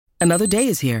Another day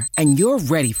is here, and you're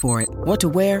ready for it. What to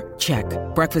wear? Check.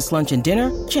 Breakfast, lunch, and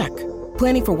dinner? Check.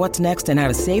 Planning for what's next and how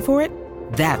to save for it?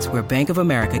 That's where Bank of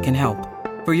America can help.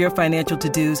 For your financial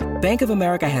to-dos, Bank of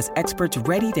America has experts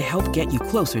ready to help get you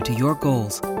closer to your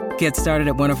goals. Get started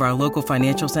at one of our local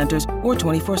financial centers or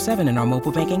 24/7 in our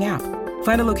mobile banking app.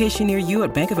 Find a location near you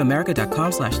at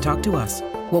bankofamerica.com/talktous.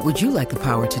 What would you like the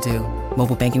power to do?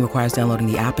 Mobile banking requires downloading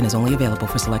the app and is only available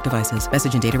for select devices.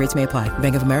 Message and data rates may apply.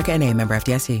 Bank of America N.A., member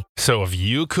FDIC. So if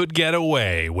you could get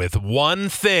away with one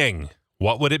thing,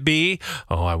 what would it be?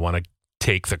 Oh, I want to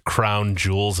take the crown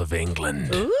jewels of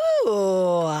England. Ooh.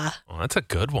 Oh, that's a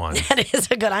good one. That is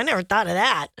a good. I never thought of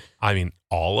that. I mean,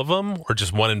 all of them or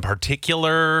just one in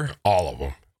particular? All of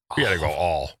them. You got to go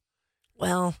all.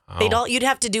 Well, they'd all. You'd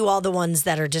have to do all the ones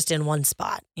that are just in one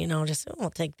spot. Just, I'll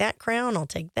take that crown. I'll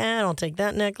take that. I'll take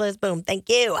that necklace. Boom. Thank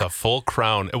you. The full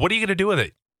crown. What are you going to do with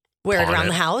it? Wear it Pawn around it.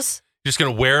 the house. You're just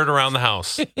going to wear it around the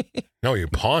house. No, you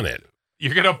pawn it.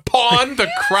 You're going to pawn the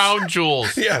crown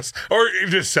jewels. Yes. Or you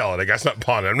just sell it. I guess not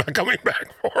pawn it. I'm not coming back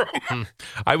for them.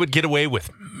 I would get away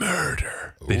with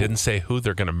murder. They didn't say who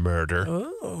they're going to murder.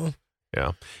 Ooh.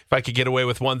 Yeah. If I could get away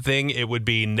with one thing, it would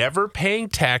be never paying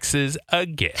taxes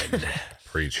again.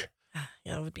 Preach.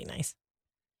 Yeah, that would be nice.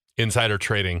 Insider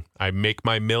trading. I make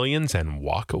my millions and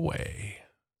walk away.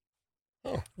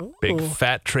 Oh. Big Ooh.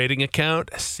 fat trading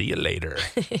account. See you later.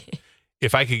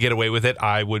 If I could get away with it,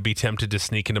 I would be tempted to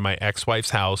sneak into my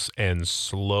ex-wife's house and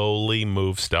slowly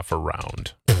move stuff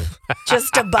around.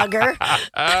 Just a bugger.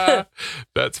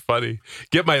 That's funny.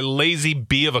 Get my lazy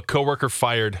bee of a coworker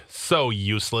fired. So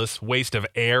useless. Waste of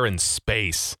air and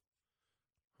space.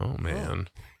 Oh, man.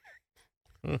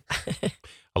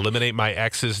 Eliminate my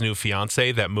ex's new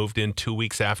fiance that moved in 2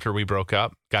 weeks after we broke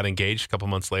up. Got engaged a couple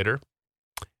months later.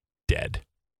 Dead.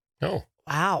 Oh.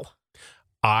 Wow.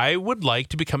 I would like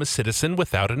to become a citizen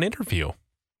without an interview.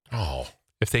 Oh.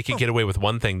 If they could get away with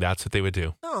one thing, that's what they would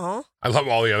do. Oh. I love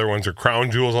all the other ones are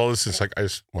crown jewels, all this. It's like, I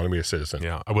just want to be a citizen.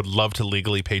 Yeah, I would love to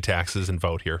legally pay taxes and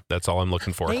vote here. That's all I'm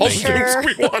looking for. Are you Thank All you. sure?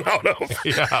 things we want out of.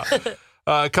 Yeah.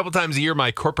 A couple times a year,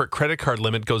 my corporate credit card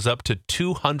limit goes up to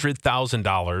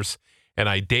 $200,000, and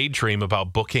I daydream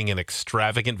about booking an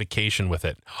extravagant vacation with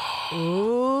it.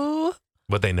 Ooh.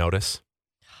 Would they notice?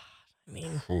 I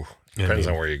mean, Ooh, depends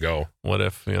on where you go. What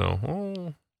if,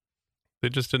 they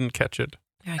just didn't catch it,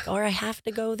 you're like, or I have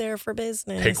to go there for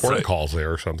business. Take work calls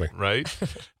there or something. right?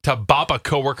 To bop a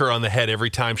coworker on the head every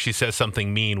time she says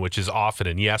something mean, which is often.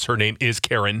 And yes, her name is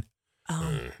Karen.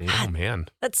 Oh, Oh, man.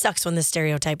 that sucks when the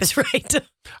stereotype is right.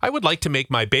 I would like to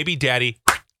make my baby daddy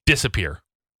disappear.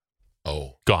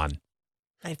 Oh. Gone.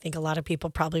 I think a lot of people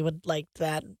probably would like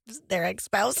that, their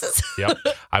ex-spouses. Yep.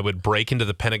 I would break into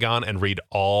the Pentagon and read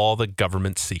all the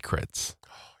government secrets.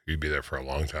 You'd be there for a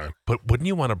long time. But wouldn't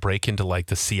you want to break into like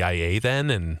the CIA then?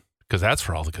 And because that's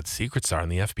where all the good secrets are in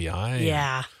the FBI.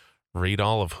 Yeah. Read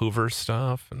all of Hoover's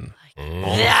stuff and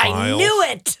all the I files. knew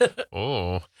it.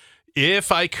 Oh.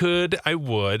 If I could, I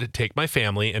would take my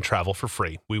family and travel for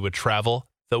free. We would travel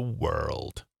the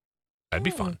world. That'd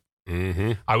be fun.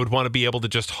 Mm-hmm. I would want to be able to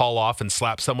just haul off and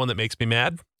slap someone that makes me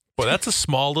mad. Well, that's a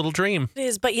small little dream. It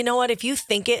is, but you know what? If you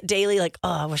think it daily, like, oh,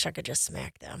 I wish I could just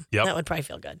smack them. Yep. That would probably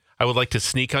feel good. I would like to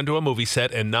sneak onto a movie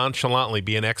set and nonchalantly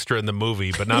be an extra in the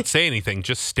movie, but not say anything.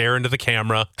 Just stare into the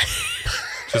camera.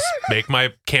 Just make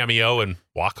my cameo and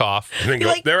walk off. And then You're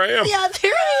go, like, there I am. Yeah,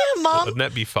 there I am, Mom. Wouldn't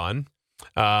that be fun?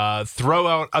 Throw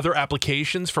out other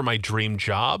applications for my dream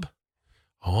job.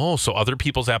 Oh, so other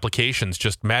people's applications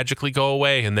just magically go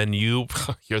away, and then you're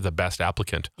the best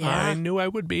applicant. Yeah. I knew I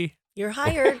would be. You're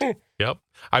hired. Yep.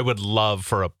 I would love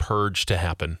for a purge to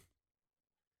happen.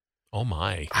 Oh,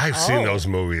 my. I've seen those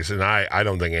movies, and I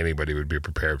don't think anybody would be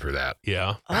prepared for that.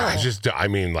 Yeah. Oh.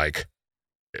 Like,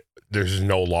 there's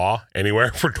no law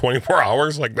anywhere for 24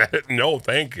 hours like that. No,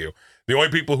 thank you. The only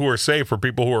people who are safe are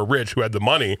people who are rich, who had the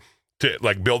money to,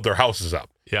 like, build their houses up.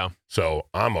 Yeah. So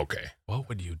I'm okay. What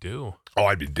would you do? Oh,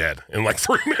 I'd be dead in like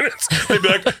 3 minutes. They'd be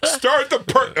like, start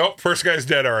the first guy's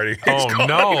dead already. He's Oh, gone.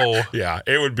 no. Yeah,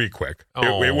 it would be quick.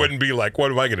 Oh. It wouldn't be like, what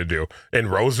am I going to do in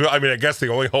Roseville? I mean, I guess the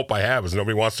only hope I have is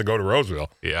nobody wants to go to Roseville.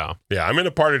 Yeah. Yeah, I'm in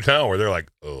a part of town where they're like,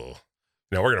 oh,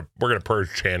 no, we're gonna purge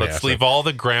Chanhassen. Let's leave all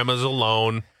the grandmas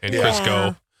alone and Yeah.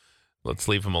 Crisco. Let's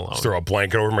leave them alone. Just throw a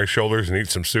blanket over my shoulders and eat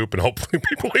some soup, and hopefully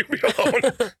people leave me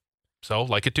alone. So,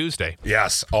 like a Tuesday.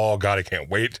 Yes. Oh God, I can't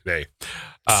wait today.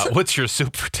 What's your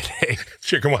soup for today?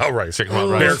 Chicken wild rice. Chicken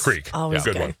wild rice. Bear Creek. Always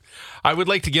Good good. one. I would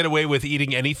like to get away with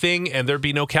eating anything and there'd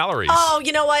be no calories. Oh,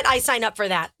 you know what? I sign up for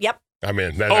that. Yep. I'm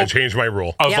in. I changed my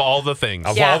rule. Of all the things.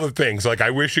 Of all the things. Like, I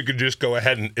wish you could just go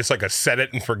ahead and it's like a set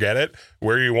it and forget it,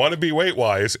 where you want to be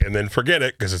weight-wise and then forget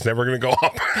it because it's never going to go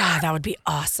up. God, that would be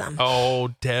awesome. Oh,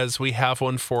 Des, we have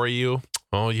one for you.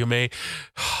 Oh, you may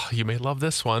love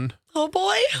this one. Oh,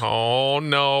 boy. Oh,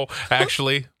 no.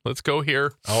 Actually, let's go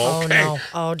here. Oh, no.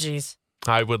 Oh, geez.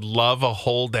 I would love a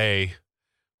whole day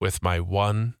with my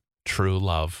one true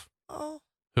love,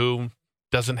 who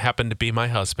doesn't happen to be my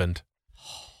husband.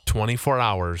 24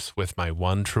 hours with my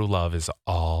one true love is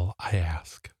all I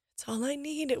ask. It's all I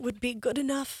need. It would be good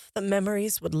enough. The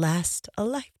memories would last a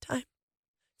lifetime.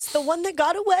 It's the one that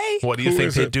got away. What do you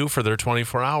think they do for their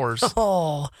 24 hours?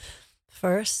 Oh,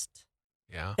 first,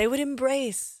 yeah, they would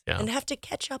embrace and have to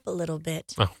catch up a little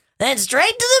bit. Oh. Then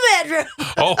straight to the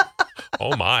bedroom.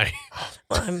 Oh my.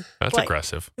 That's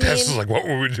aggressive. That's like, what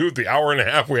would we do with the hour and a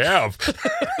half we have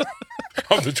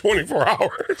of the 24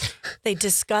 hours? They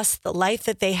discuss the life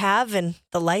that they have and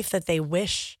the life that they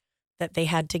wish that they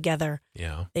had together.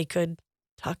 Yeah. They could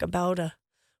talk about a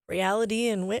reality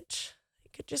in which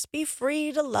they could just be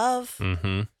free to love.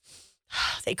 Mm-hmm.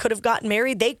 They could have gotten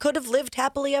married. They could have lived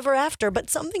happily ever after,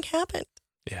 but something happened.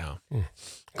 Yeah.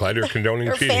 Glad you're condoning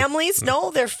their cheating.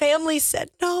 Their families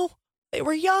said no. They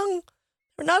were young.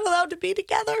 They're not allowed to be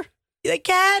together. They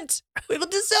can't. We will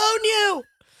disown you.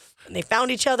 And they found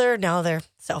each other. Now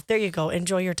so there you go.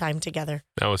 Enjoy your time together.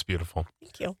 That was beautiful.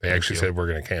 Thank you. They actually said we're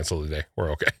going to cancel today. We're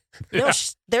okay. No,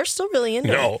 they're still really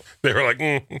into it. No, they were like,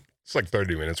 it's like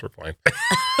 30 minutes. We're fine.